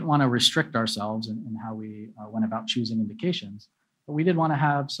 we didn't want to restrict ourselves in how we went about choosing indications, but we did want to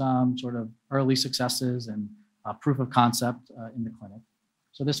have some sort of early successes and proof of concept in the clinic.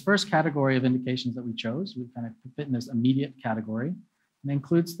 So this first category of indications that we chose, we kind of fit in this immediate category. It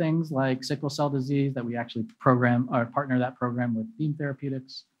includes things like sickle cell disease that we actually partner that program with Beam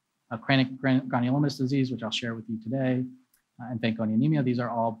Therapeutics, chronic granulomatous disease, which I'll share with you today, and Fanconi anemia. These are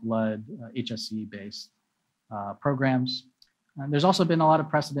all blood HSC-based programs. And there's also been a lot of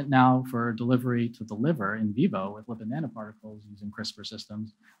precedent now for delivery to the liver in vivo with lipid nanoparticles using CRISPR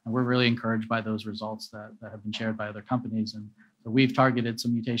systems. And we're really encouraged by those results that have been shared by other companies. And so we've targeted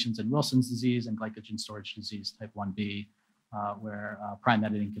some mutations in Wilson's disease and glycogen storage disease type 1B, where prime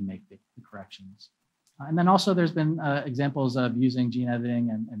editing can make the corrections. And then also there's been examples of using gene editing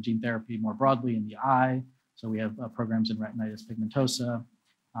and gene therapy more broadly in the eye. So we have programs in retinitis pigmentosa.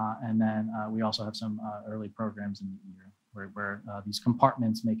 And then we also have some early programs in the ear where these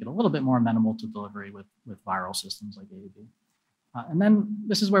compartments make it a little bit more amenable to delivery with viral systems like AAV. And then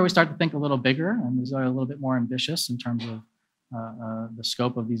this is where we start to think a little bigger, and these are a little bit more ambitious in terms of the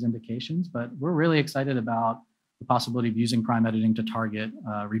scope of these indications, but we're really excited about the possibility of using prime editing to target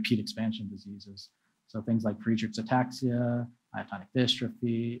repeat expansion diseases. So things like Friedreich's ataxia, myotonic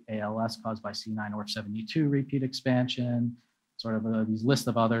dystrophy, ALS caused by C9orf72 repeat expansion, sort of these lists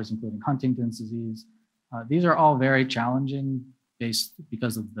of others, including Huntington's disease. These are all very challenging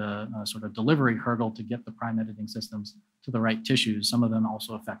because of the sort of delivery hurdle to get the prime editing systems to the right tissues. Some of them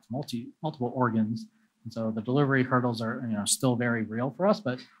also affect multiple organs. And so the delivery hurdles are still very real for us,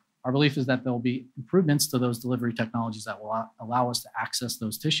 but our belief is that there'll be improvements to those delivery technologies that will allow us to access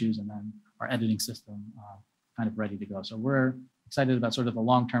those tissues, and then our editing system kind of ready to go. So we're excited about sort of the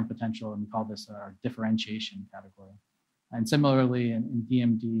long-term potential, and we call this our differentiation category. And similarly in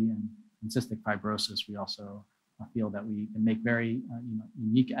DMD and in cystic fibrosis, we also feel that we can make very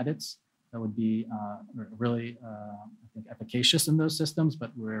unique edits that would be really, I think, efficacious in those systems, but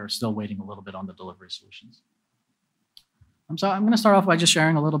we're still waiting a little bit on the delivery solutions. So I'm going to start off by just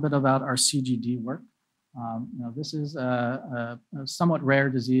sharing a little bit about our CGD work. This is a somewhat rare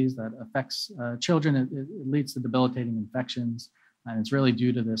disease that affects children. It leads to debilitating infections, and it's really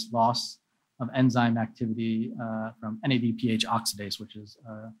due to this loss of enzyme activity from NADPH oxidase, which is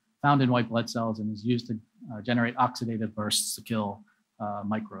found in white blood cells and is used to generate oxidative bursts to kill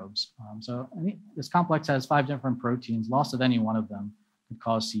microbes. So this complex has 5 different proteins. Loss of any one of them could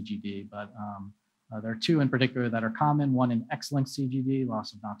cause CGD, but there are 2 in particular that are common, one in X-linked CGD,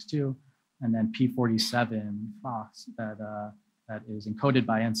 loss of NOX2, and then P47 FOX that is encoded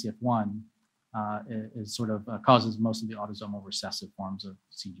by NCF1 is sort of causes most of the autosomal recessive forms of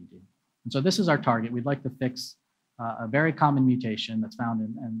CGD. And so this is our target. We'd like to fix a very common mutation that's found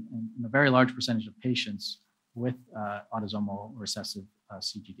in a very large percentage of patients with autosomal recessive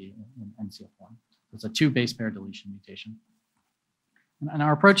CGD in NCF1. It's a 2 base pair deletion mutation. And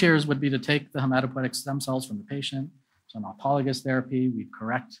our approach here would be to take the hematopoietic stem cells from the patient. So in autologous therapy, we'd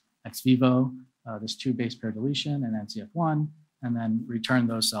correct ex vivo this 2 base pair deletion in NCF1, and then return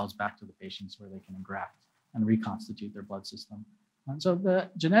those cells back to the patients where they can engraft and reconstitute their blood system. And so the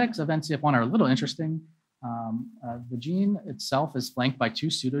genetics of NCF1 are a little interesting. The gene itself is flanked by 2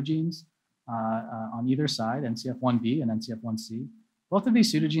 pseudogenes on either side, NCF1B and NCF1C. Both of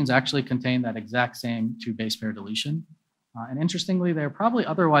these pseudogenes actually contain that exact same 2 base pair deletion. And interestingly, they're probably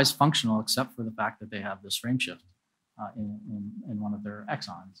otherwise functional except for the fact that they have this frame shift in one of their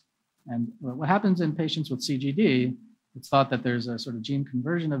exons. And what happens in patients with CGD, it's thought that there's a sort of gene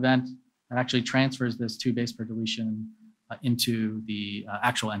conversion event that actually transfers this 2 base pair deletion into the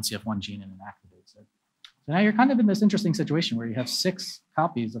actual NCF1 gene and inactivates it. So now you're kind of in this interesting situation where you have 6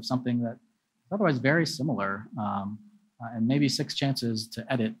 copies of something that is otherwise very similar, and maybe 6 chances to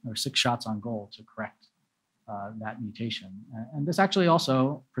edit or 6 shots on goal to correct that mutation. And this actually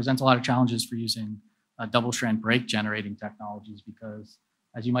also presents a lot of challenges for using double-strand break generating technologies, because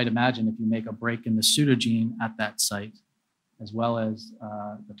as you might imagine, if you make a break in the pseudogene at that site, as well as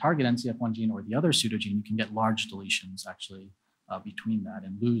the target NCF1 gene or the other pseudogene, you can get large deletions actually between that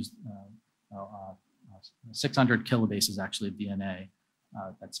and lose 600 kilobases actually of DNA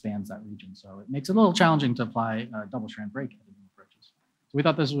that spans that region. So it makes it a little challenging to apply double-strand break editing approaches. So we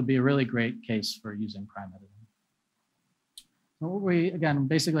thought this would be a really great case for using prime editing. So what we, again,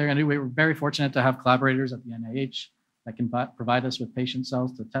 basically are going to do, we're very fortunate to have collaborators at the NIH that can provide us with patient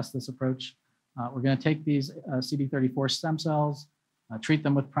cells to test this approach. We're going to take these CD34 stem cells, treat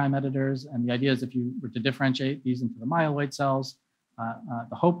them with prime editors, and the idea is if you were to differentiate these into the myeloid cells,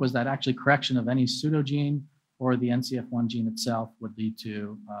 the hope was that actually correction of any pseudogene or the NCF1 gene itself would lead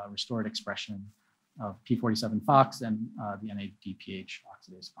to restored expression of P47 FOX and the NADPH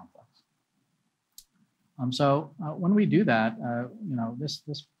oxidase complex. So when we do that, this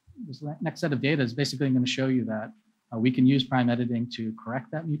next set of data is basically going to show you that we can use prime editing to correct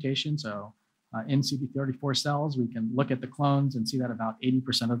that mutation. So in CD34 cells, we can look at the clones and see that about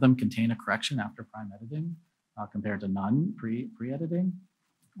 80% of them contain a correction after prime editing compared to none pre-editing.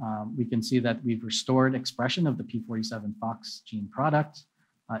 We can see that we've restored expression of the P47 FOX gene product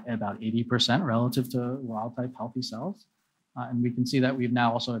at about 80% relative to wild-type healthy cells. And we can see that we've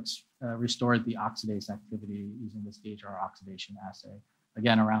now also restored the oxidase activity using this DHR oxidation assay,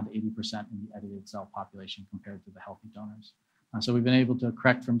 again, around 80% in the edited cell population compared to the healthy donors. So we've been able to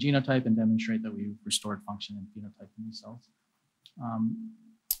correct from genotype and demonstrate that we've restored function and phenotype in these cells.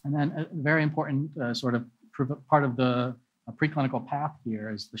 And then a very important sort of part of the preclinical path here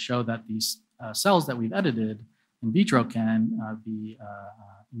is to show that these cells that we've edited in vitro can be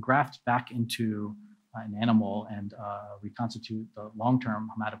engrafted back into an animal and reconstitute the long-term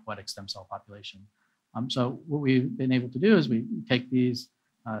hematopoietic stem cell population. So what we've been able to do is we take these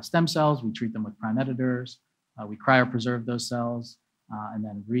stem cells, we treat them with prime editors, we cryopreserve those cells, and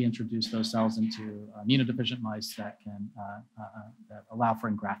then reintroduce those cells into immunodeficient mice that can that allow for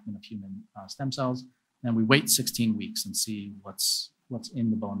engraftment of human stem cells. and we wait 16 weeks and see what's in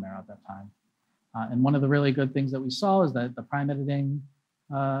the bone marrow at that time. And one of the really good things that we saw is that the prime editing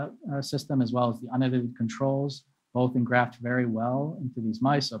system, as well as the unedited controls, both engraft very well into these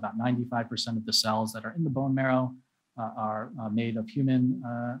mice. So about 95% of the cells that are in the bone marrow are made of human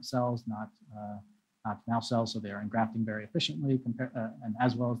cells, not mouse cells. So they are engrafting very efficiently, and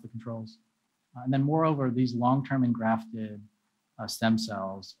as well as the controls. And then moreover, these long-term engrafted stem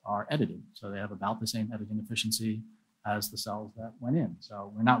cells are edited. So they have about the same editing efficiency as the cells that went in.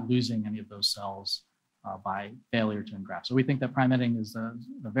 So we're not losing any of those cells by failure to engraft. So we think that prime editing is a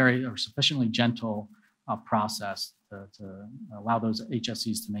very or sufficiently gentle process to allow those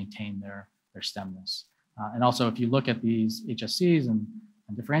HSCs to maintain their stemness. And also, if you look at these HSCs and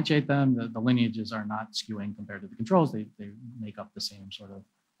differentiate them, the lineages are not skewing compared to the controls. They make up the same sort of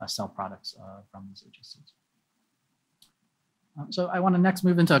cell products from these HSCs. So I want to next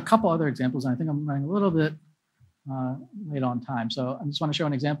move into a couple other examples, and I think I'm running a little bit late on time. So I just want to show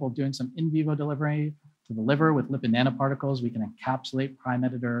an example of doing some in vivo delivery to the liver with lipid nanoparticles. We can encapsulate prime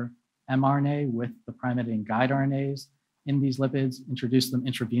editor mRNA with the prime editing guide RNAs in these lipids, introduce them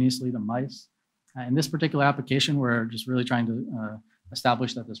intravenously to mice. In this particular application, we're just really trying to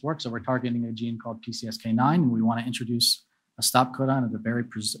establish that this works. So we're targeting a gene called PCSK9, and we want to introduce a stop codon at a very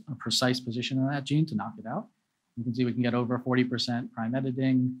precise position on that gene to knock it out. You can see we can get over 40% prime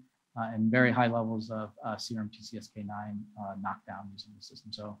editing and very high levels of serum PCSK9 knockdown using the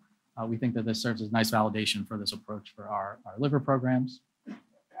system. So we think that this serves as nice validation for this approach for our liver programs.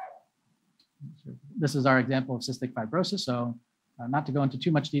 This is our example of cystic fibrosis. So not to go into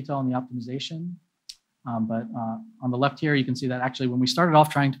too much detail on the optimization, but on the left here, you can see that actually when we started off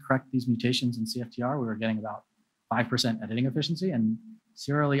trying to correct these mutations in CFTR, we were getting about 5% editing efficiency, and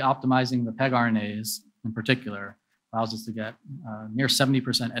serially optimizing the PEG RNAs in particular allows us to get near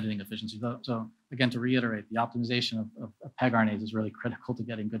 70% editing efficiency. So again, to reiterate, the optimization of PEG RNAs is really critical to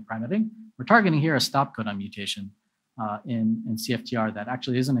getting good prime editing. We're targeting here a stop codon mutation in CFTR that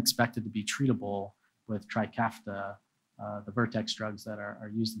actually isn't expected to be treatable with Trikafta, the Vertex drugs that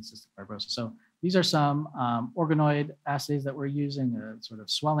are used in cystic fibrosis. So these are some organoid assays that we're using, a sort of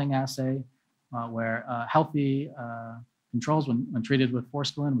swelling assay where healthy controls, when treated with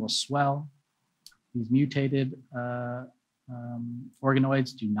forskolin, will swell. These mutated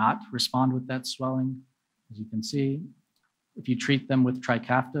organoids do not respond with that swelling. As you can see, if you treat them with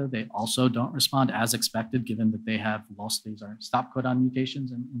Trikafta, they also don't respond as expected, given that they have lost, these are stop codon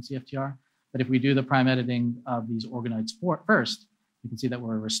mutations in CFTR. But if we do the prime editing of these organoids first, you can see that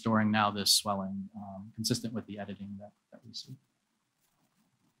we're restoring now this swelling consistent with the editing that we see.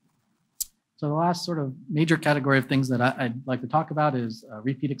 So the last sort of major category of things that I'd like to talk about is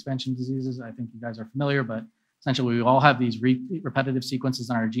repeat expansion diseases. I think you guys are familiar, but essentially we all have these repetitive sequences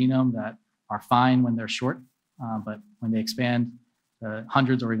in our genome that are fine when they're short, but when they expand to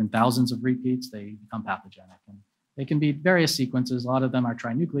hundreds or even thousands of repeats, they become pathogenic. And they can be various sequences. A lot of them are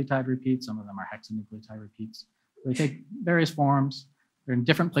trinucleotide repeats. Some of them are hexanucleotide repeats. They take various forms. They're in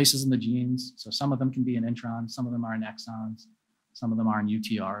different places in the genes. So some of them can be in introns, some of them are in exons, some of them are in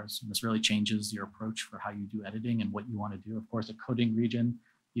UTRs. And this really changes your approach for how you do editing and what you want to do. Of course, a coding region,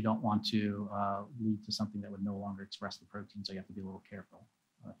 you don't want to lead to something that would no longer express the protein, so you have to be a little careful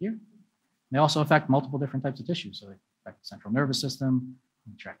here. They also affect multiple different types of tissues. So they affect the central nervous system,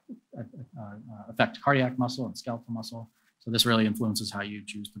 affect cardiac muscle and skeletal muscle. So this really influences how you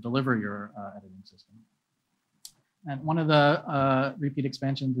choose to deliver your editing system. And one of the repeat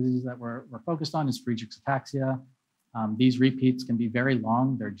expansion diseases that we're focused on is Friedreich's ataxia. These repeats can be very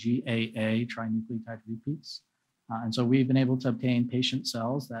long. They're GAA, trinucleotide repeats. And so we've been able to obtain patient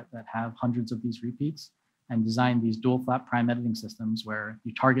cells that have hundreds of these repeats and design these dual flap prime editing systems where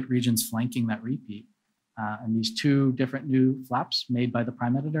you target regions flanking that repeat. And these two different new flaps made by the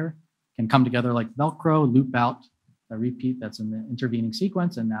prime editor can come together like Velcro, loop out the repeat that's in the intervening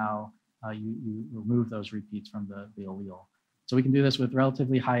sequence, and now you remove those repeats from the allele. So we can do this with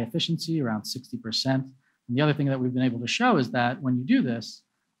relatively high efficiency, around 60%. And the other thing that we've been able to show is that when you do this,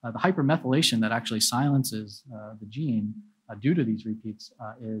 the hypermethylation that actually silences the gene due to these repeats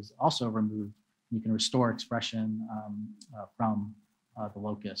is also removed. You can restore expression from the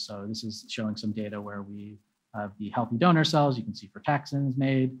locus. So this is showing some data where we have the healthy donor cells. You can see frataxin is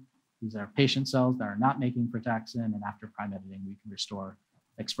made. These are patient cells that are not making frataxin, and after prime editing, we can restore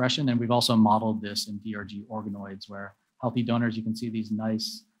expression. And we've also modeled this in DRG organoids where healthy donors, you can see these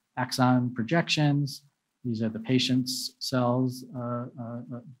nice axon projections. These are the patient's cells or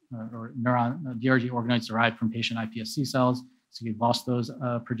neuron DRG organoids derived from patient iPSC cells. So you've lost those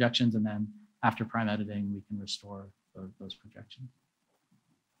projections, and then after prime editing, we can restore those projections.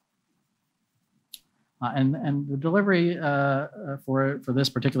 And the delivery for this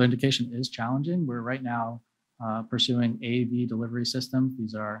particular indication is challenging. We're right now pursuing AAV delivery systems.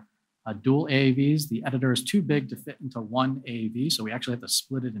 These are dual AAVs. The editor is too big to fit into one AAV, so we actually have to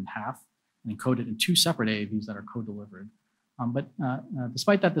split it in half and encode it in two separate AAVs that are co-delivered. But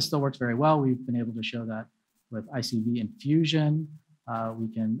despite that, this still works very well. We've been able to show that with ICV infusion,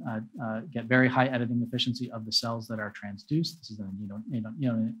 we can get very high editing efficiency of the cells that are transduced. This is in a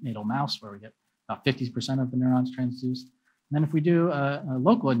neonatal mouse where we get about 50% of the neurons transduced. And then if we do a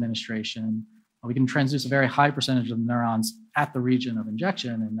local administration, we can transduce a very high percentage of the neurons at the region of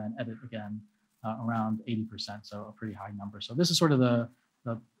injection and then edit again around 80%, so a pretty high number. So this is sort of the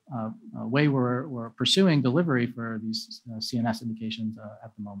way we're pursuing delivery for these CNS indications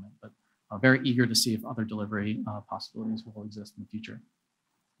at the moment, but very eager to see if other delivery possibilities will exist in the future.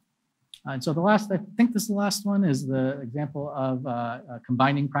 And so I think this is the last one, is the example of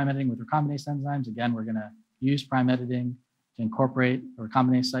combining prime editing with recombinase enzymes. Again, we're gonna use prime editing to incorporate a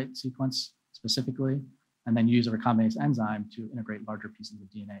recombinase site sequence specifically, and then use a recombinase enzyme to integrate larger pieces of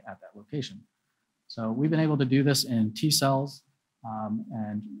DNA at that location. So we've been able to do this in T cells,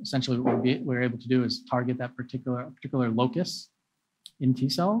 and essentially what we're able to do is target that particular locus in T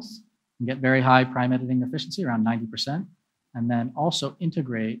cells and get very high prime editing efficiency, around 90%, and then also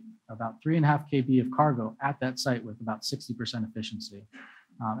integrate about 3.5 kb of cargo at that site with about 60% efficiency.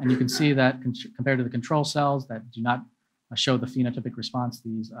 And you can see that compared to the control cells that do not show the phenotypic response,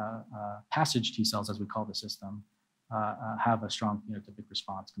 these passage T cells, as we call the system, have a strong phenotypic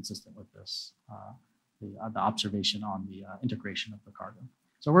response consistent with this, the observation on the integration of the cargo.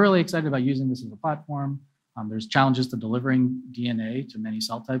 So we're really excited about using this as a platform. There's challenges to delivering DNA to many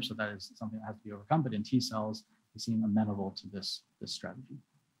cell types, so that is something that has to be overcome, but in T cells, they seem amenable to this strategy.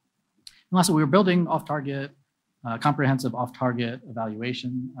 And lastly, we were building off-target, comprehensive off-target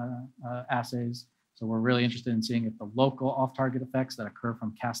evaluation assays. So we're really interested in seeing if the local off-target effects that occur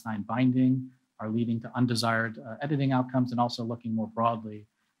from Cas9 binding are leading to undesired editing outcomes, and also looking more broadly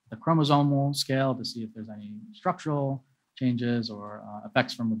at the chromosomal scale to see if there's any structural changes or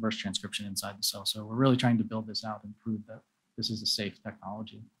effects from reverse transcription inside the cell. So we're really trying to build this out and prove that this is a safe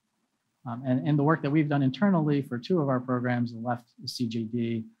technology. And in the work that we've done internally for two of our programs, the left is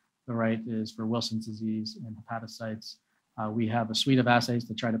CJD, the right is for Wilson's disease and hepatocytes. We have a suite of assays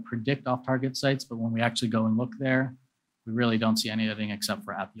to try to predict off-target sites, but when we actually go and look there, we really don't see any editing except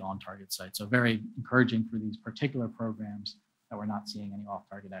for at the on-target site. So very encouraging for these particular programs that we're not seeing any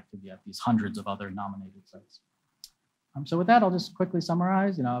off-target activity at these hundreds of other nominated sites. So with that, I'll just quickly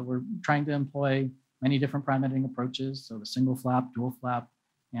summarize. We're trying to employ many different prime editing approaches. So the single flap, dual flap,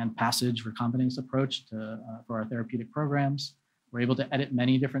 and passage recombinase approach for our therapeutic programs. We're able to edit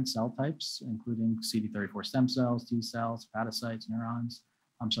many different cell types, including CD34 stem cells, T cells, hepatocytes, neurons.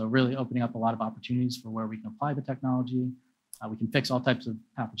 So really opening up a lot of opportunities for where we can apply the technology. We can fix all types of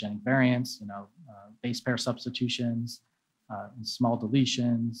pathogenic variants, base pair substitutions, small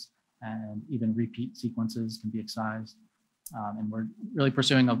deletions, and even repeat sequences can be excised. And we're really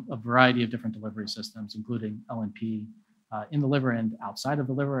pursuing a variety of different delivery systems, including LNP in the liver and outside of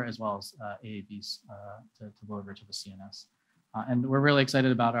the liver, as well as AAVs to deliver to the CNS. And we're really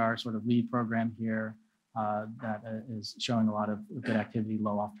excited about our sort of lead program here that is showing a lot of good activity,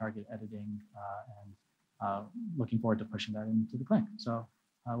 low off-target editing, and looking forward to pushing that into the clinic. So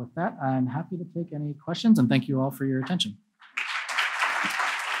with that, I'm happy to take any questions, and thank you all for your attention.